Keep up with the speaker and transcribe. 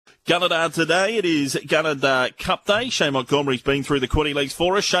Gunnedah today. It is Gunnedah Cup Day. Shane Montgomery's been through the quaddy leagues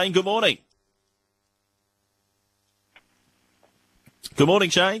for us. Shane, good morning. Good morning,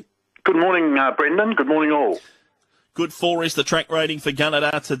 Shane. Good morning, Brendan. Good morning, all. Good 4 is the track rating for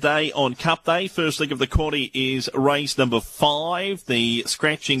Gunnedah today on Cup Day. First leg of the quaddy is race number 5. The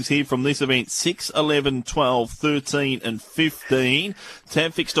scratchings here from this event, 6, 11, 12, 13 and 15.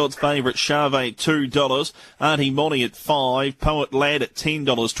 Tab Fixed Odds favourite, Charvet at $2. Auntie Monty at $5. Poet Lad at $10.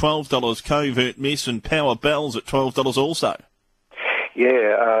 $12 Covert Miss and Power Bells at $12 also.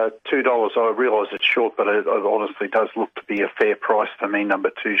 Yeah, $2. I realise it's short, but it honestly does look to be a fair price for me,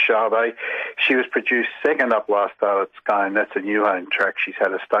 number 2, Charvet. She was produced second up last start at Scone. That's a new home track. She's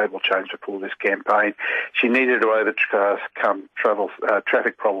had a stable change before this campaign. She needed to overcome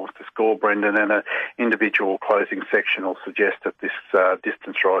traffic problems to score, Brendan, and an individual closing section will suggest that this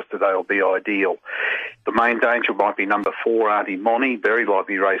distance rise today will be ideal. The main danger might be number 4, Auntie Monty, very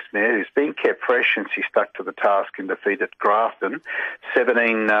lively race mare, who's been kept fresh since she stuck to the task in defeat at Grafton.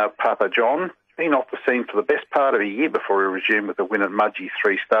 17, Papa John, been off the scene for the best part of a year before he resumed with a win at Mudgee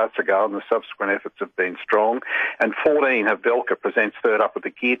 3 starts ago, and the subsequent efforts have been strong. And 14, Havelka, presents third up with a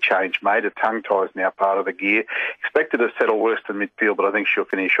gear change made. A tongue tie is now part of the gear. Expected to settle worse than midfield, but I think she'll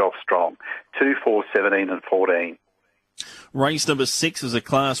finish off strong. 2, 4, 17 and 14. Race number 6 is a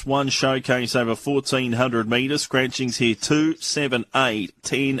Class 1 showcase over 1,400 metres. Scratchings here 2, 7, 8,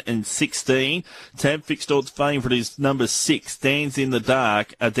 10 and 16. Tab Fixed Odds favourite is number 6, Dancer in the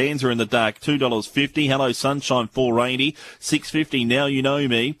Dark, $2.50. Hello Sunshine, $4.80. $6.50, Now You Know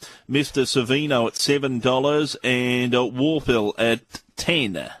Me. Mr. Savino at $7 and Warfill at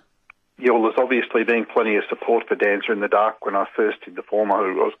 $10. Yeah, well, there's obviously been plenty of support for Dancer in the Dark. When I first did the form, I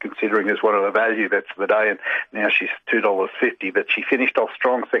was considering as one of the value bets for the day, and now she's $2.50. But she finished off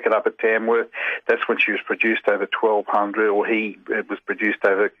strong, second up at Tamworth. That's when she was produced over 1,200, or he was produced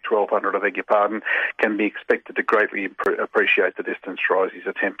over 1,200, I beg your pardon. Can be expected to greatly appreciate the distance rise he's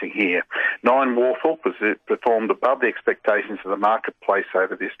attempting here. 9, Warful performed above the expectations of the marketplace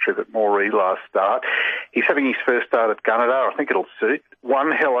over this trip at Moree last start. He's having his first start at Gunnedah. I think it'll suit.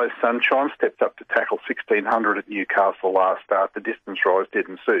 1, Hello Sunshine, stepped up to tackle 1,600 at Newcastle last start. The distance rise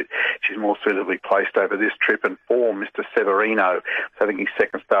didn't suit. She's more suitably placed over this trip. And 4, Mr. Severino, having his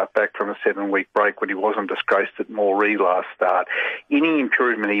second start back from a 7-week break when he wasn't disgraced at Moree last start. Any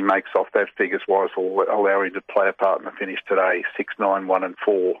improvement he makes off that figures-wise will allow him to play a part in the finish today. 6, 9, 1 and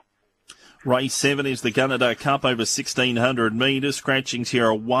 4. Race 7 is the Gunnedah Cup over 1,600 metres. Scratchings here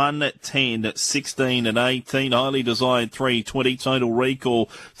are 1, 10, 16 and 18. Highly Desired $3.20. Total Recall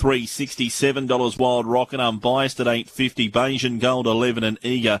 $3.67. Wild Rocket Unbiased at $8.50. Bayesian Gold 11 and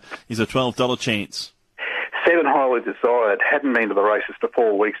Eager is a $12 chance. 7, Highly Desired, hadn't been to the races for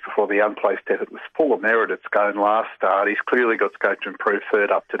 4 weeks before the unplaced effort was full of merit at Scone last start. He's clearly got scope to improve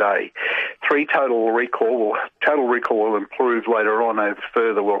third up today. 3, Total Recall. Total Recall will improve later on over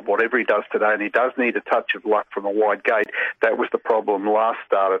further whatever he does today, and he does need a touch of luck from a wide gate. That was the problem last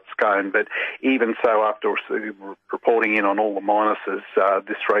start at Scone, but even so, after reporting in on all the minuses,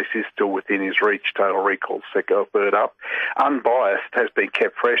 this race is still within his reach. Total Recall's third up. Unbiased has been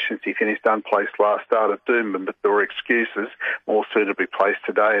kept fresh since he finished unplaced last start at Doomben, but there were excuses, more suitably placed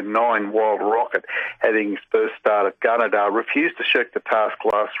today. And 9, Wild Rocket, having his first start at Gunnedah, refused to shirk the task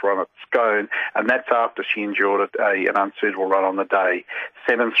last run at Scone, and that's after she endured an unsuitable run on the day.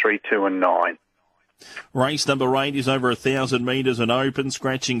 7, 3, 2 and 9. Race number 8 is over 1,000 metres and open.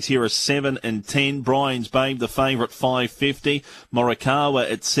 Scratchings here are 7 and 10. Brian's Babe, the favourite, $5.50.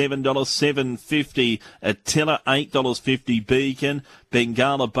 Morikawa at $7, $7.50. Attila, $8.50. Beacon.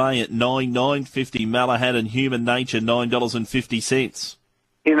 Bengala Bay at $9.50. Malahad and Human Nature, $9.50.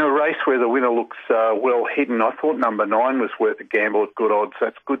 In a race where the winner looks well hidden, I thought number 9 was worth a gamble at good odds.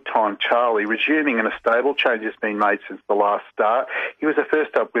 That's Good Time Charlie. Resuming in a stable, change has been made since the last start. He was a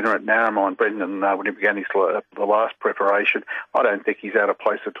first-up winner at Narromine, Brendan, when he began the last preparation. I don't think he's out of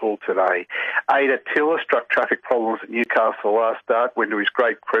place at all today. 8, Attila, struck traffic problems at Newcastle last start, when to his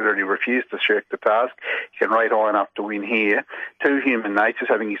great credit he refused to shirk the task. He can rate high enough to win here. 2, Human Nature's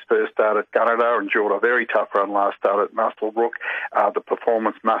having his first start at Gunnedah, endured a very tough run last start at Muswellbrook. The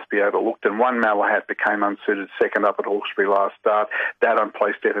performance must be overlooked, and 1, Malahat, became unsuited second up at Hawkesbury last start. That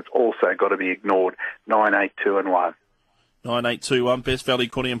unplaced effort's also got to be ignored. 9, 8, 2 and 1. 9, 8, 2, 1. Best value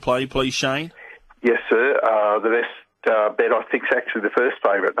quaddy and play, please, Shane. Yes, sir. The best bet, I think, is actually the first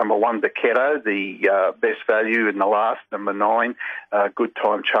favourite. Number 1, Becchetto, the best value in the last. Number 9, Good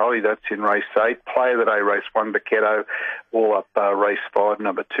Time Charlie, that's in race 8. Player of the day, race 1, Becchetto. All up race 5,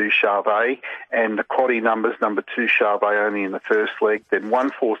 number 2, Charvet. And the quaddy numbers, number 2, Charvet only in the first leg. Then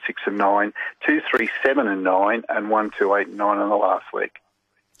 1, 4, 6 and 9, 2, 3, 7 and 9, and 1, 2, 8 and 9 in the last leg.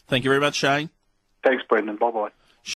 Thank you very much, Shane. Thanks, Brendan. Bye-bye.